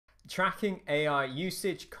Tracking AI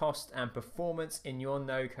usage, cost, and performance in your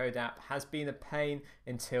no-code app has been a pain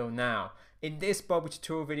until now. In this Bubble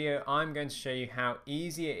tutorial video, I'm going to show you how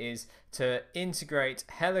easy it is to integrate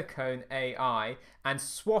Helicone AI and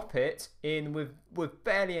swap it in with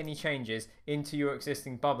barely any changes into your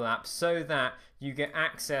existing Bubble app so that you get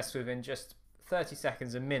access within just 30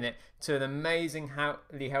 seconds a minute to an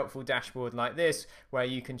amazingly helpful dashboard like this, where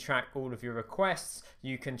you can track all of your requests,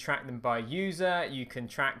 you can track them by user, you can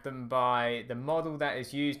track them by the model that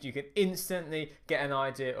is used, you can instantly get an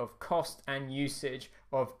idea of cost and usage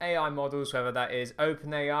of AI models, whether that is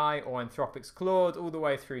OpenAI or Anthropic's Claude, all the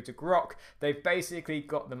way through to Grok. They've basically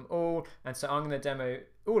got them all, and so I'm going to demo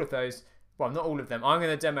all of those. Well, not all of them. I'm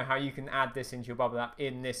going to demo how you can add this into your Bubble app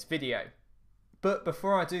in this video. But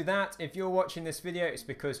before I do that, if you're watching this video, it's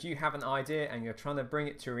because you have an idea and you're trying to bring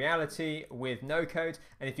it to reality with no code.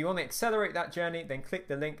 And if you want to accelerate that journey, then click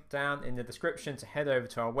the link down in the description to head over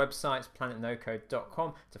to our website,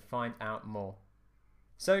 planetnocode.com, to find out more.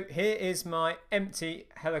 So here is my empty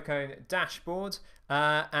Helicone dashboard,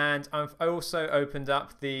 and I've also opened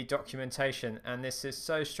up the documentation, and this is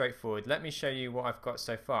so straightforward. Let me show you what I've got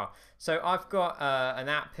so far. So I've got an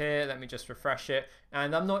app here. Let me just refresh it,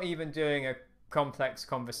 and I'm not even doing a complex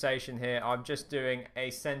conversation here. I'm just doing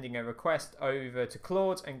sending a request over to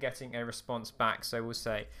Claude and getting a response back. So we'll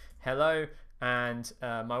say hello, and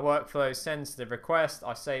my workflow sends the request,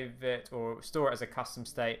 I save it or store it as a custom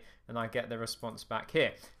state, and I get the response back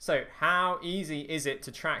here. So how easy is it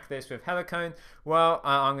to track this with Helicone? Well,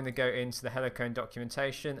 I'm going to go into the Helicone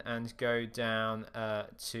documentation and go down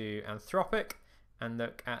to Anthropic and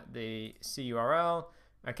look at the CURL.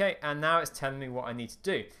 Okay, and now it's telling me what I need to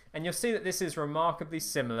do. And you'll see that this is remarkably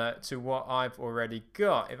similar to what I've already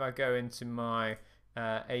got. If I go into my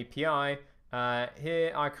API,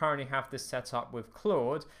 here I currently have this set up with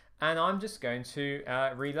Claude, and I'm just going to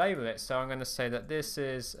relabel it. So I'm going to say that this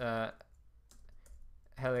is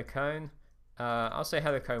Helicone. I'll say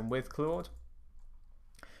Helicone with Claude.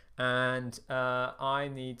 And I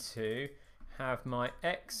need to have my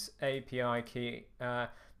X API key.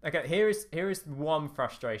 Okay, here is one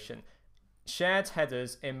frustration. Shared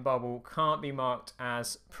headers in Bubble can't be marked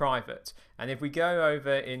as private. And if we go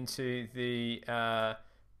over into the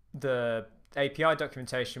API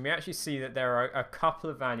documentation, we actually see that there are a couple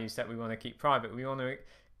of values that we want to keep private. We want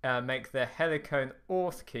to make the Helicone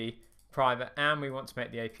auth key private, and we want to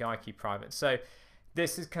make the API key private. So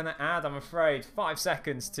this is going to add, I'm afraid, 5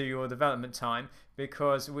 seconds to your development time,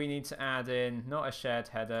 because we need to add in not a shared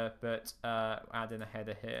header, but add in a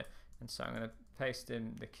header here. And so I'm going to paste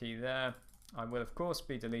in the key there. I will, of course,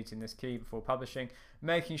 be deleting this key before publishing,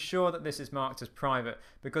 making sure that this is marked as private,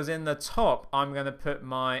 because in the top, I'm going to put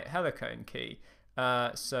my Helicone key.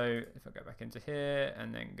 So if I go back into here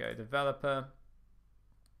and then go developer,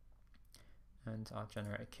 and I'll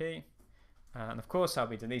generate a key. And of course, I'll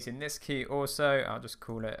be deleting this key also. I'll just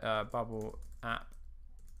call it Bubble App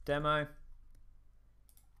Demo.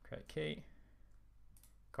 Create key.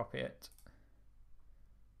 Copy it.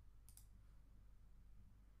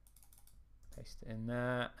 Paste it in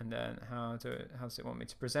there. And then how does it want me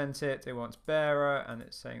to present it? It wants bearer, and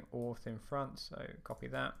it's saying auth in front. So copy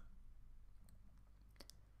that.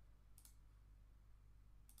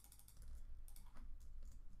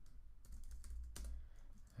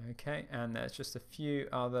 Okay, and there's just a few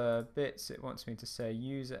other bits. It wants me to say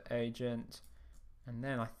user agent, and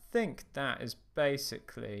then I think that is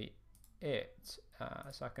basically it.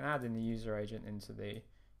 So I can add in the user agent into the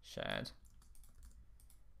shared.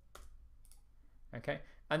 Okay,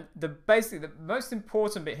 and basically the most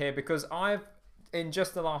important bit here, because I've in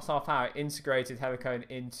just the last half hour integrated Helicone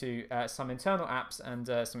into some internal apps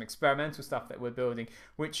and some experimental stuff that we're building,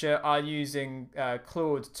 which are using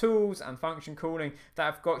Claude tools and function calling that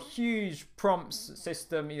have got huge prompts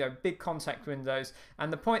system, big context windows.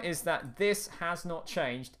 And the point is that this has not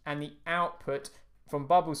changed, and the output from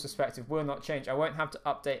Bubble's perspective will not change. I won't have to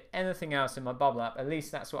update anything else in my Bubble app. At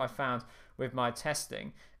least that's what I found with my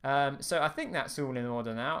testing. So I think that's all in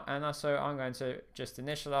order now, and so I'm going to just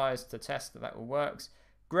initialize to test that all works.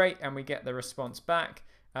 Great, and we get the response back.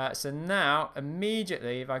 So now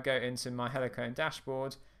immediately, if I go into my Helicone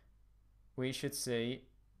dashboard, we should see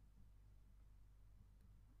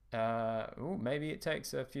maybe it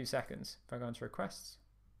takes a few seconds. If I go into requests,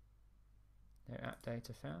 no app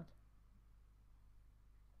data found.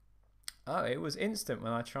 Oh, it was instant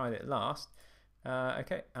when I tried it last.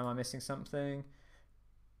 Okay, am I missing something?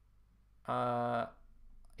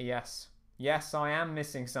 Yes, I am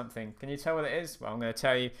missing something. Can you tell what it is? Well, I'm going to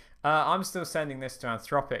tell you. I'm still sending this to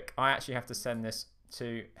Anthropic. I actually have to send this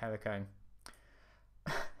to Helicone.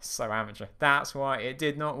 So amateur. That's why it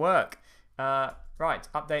did not work. Right,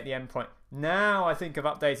 update the endpoint. Now I think I've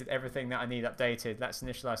updated everything that I need updated. Let's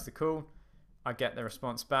initialize the call. I get the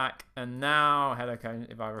response back, and now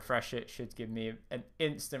Helicon, if I refresh it, should give me an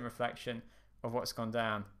instant reflection of what's gone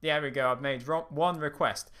down. There we go. I've made one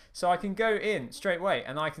request, so I can go in straight away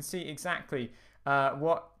and I can see exactly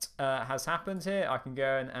what has happened here. I can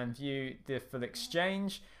go in and view the full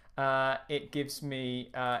exchange. It gives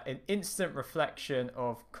me an instant reflection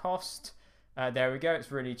of cost. There we go.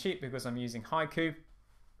 It's really cheap because I'm using Haiku.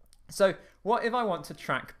 So what if I want to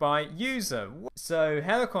track by user? So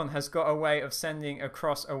Helicon has got a way of sending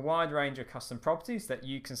across a wide range of custom properties that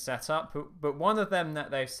you can set up, but one of them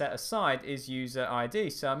that they've set aside is user ID.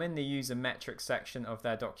 So I'm in the user metrics section of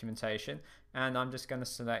their documentation, and I'm just going to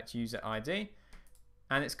select user ID,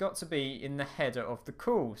 and it's got to be in the header of the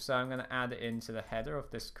call. So I'm going to add it into the header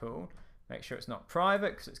of this call. Make sure it's not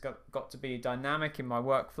private because it's got to be dynamic in my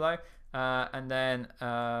workflow, and then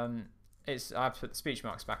I have to put the speech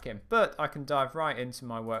marks back in, but I can dive right into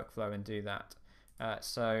my workflow and do that.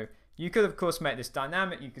 So you could, of course, make this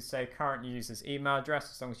dynamic. You could say current user's email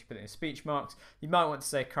address as long as you put it in speech marks. You might want to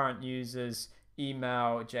say current user's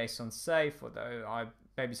email JSON safe, although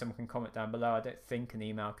maybe someone can comment down below. I don't think an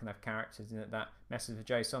email can have characters in it that messes with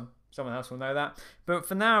JSON. Someone else will know that. But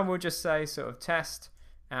for now, we'll just say sort of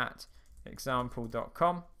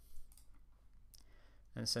test@example.com.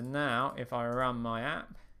 And so now if I run my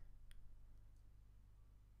app,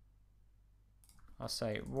 I'll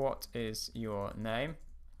say, what is your name?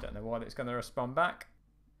 Don't know what it's going to respond back.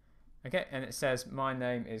 Okay, and it says, my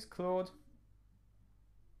name is Claude.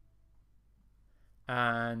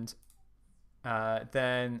 And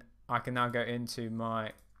then I can now go into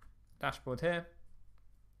my dashboard here.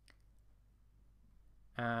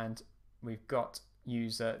 And we've got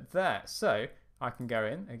user there. So I can go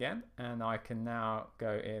in again, and I can now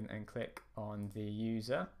go in and click on the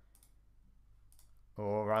user.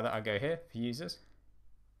 Or rather, I go here for users.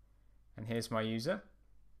 And here's my user,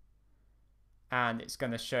 and it's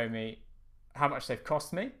going to show me how much they've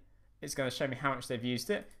cost me. It's going to show me how much they've used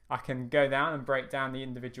it. I can go down and break down the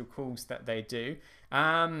individual calls that they do. But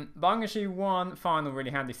I'm going to show you one final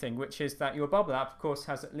really handy thing, which is that your Bubble app, of course,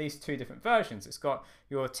 has at least two different versions. It's got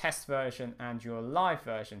your test version and your live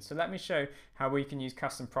version. So let me show how we can use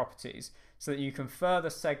custom properties so that you can further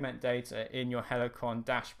segment data in your Helicon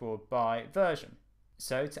dashboard by version.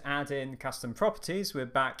 So to add in custom properties, we're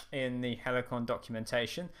back in the Helicon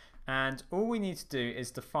documentation, and all we need to do is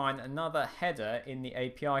define another header in the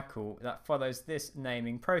API call that follows this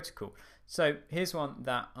naming protocol. So here's one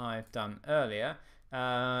that I've done earlier.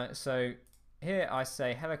 So here I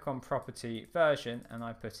say Helicon property version, and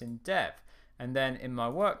I put in dev, and then in my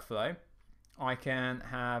workflow I can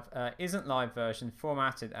have isn't live version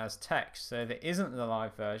formatted as text. So if it isn't the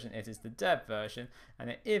live version, it is the dev version,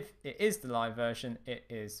 and if it is the live version, it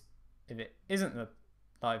is. If it isn't the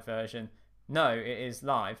live version, no, it is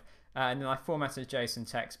live. And then I format as JSON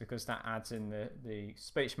text because that adds in the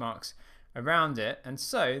speech marks around it. And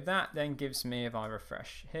so that then gives me, if I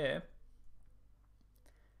refresh here,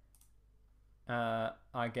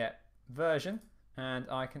 I get version, and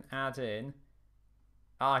I can add in.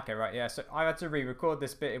 Okay, right, yeah, so I had to re-record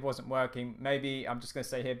this bit, it wasn't working. Maybe I'm just going to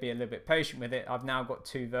say here, be a little bit patient with it. I've now got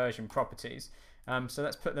two version properties. So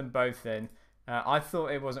let's put them both in. I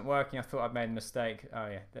thought it wasn't working, I thought I'd made a mistake. Oh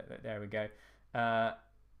yeah, there we go.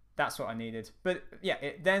 That's what I needed. But yeah,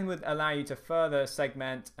 it then would allow you to further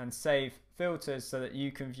segment and save filters so that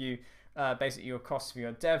you can view basically your costs for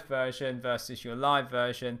your dev version versus your live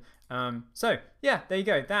version. So yeah, there you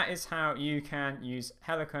go. That is how you can use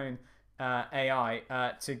Helicone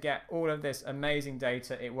AI to get all of this amazing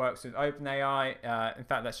data. It works with OpenAI. In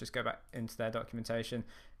fact, let's just go back into their documentation.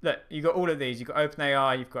 Look, you've got all of these. You've got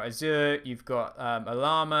OpenAI, you've got Azure, you've got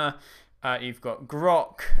Llama, you've got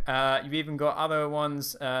Grok, you've even got other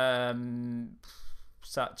ones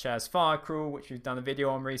such as Firecrawl, which we've done a video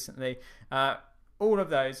on recently. All of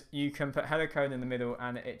those, you can put Helicone in the middle,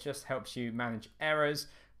 and it just helps you manage errors,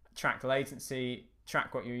 track latency,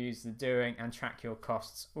 track what your users are doing, and track your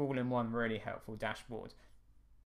costs all in one really helpful dashboard.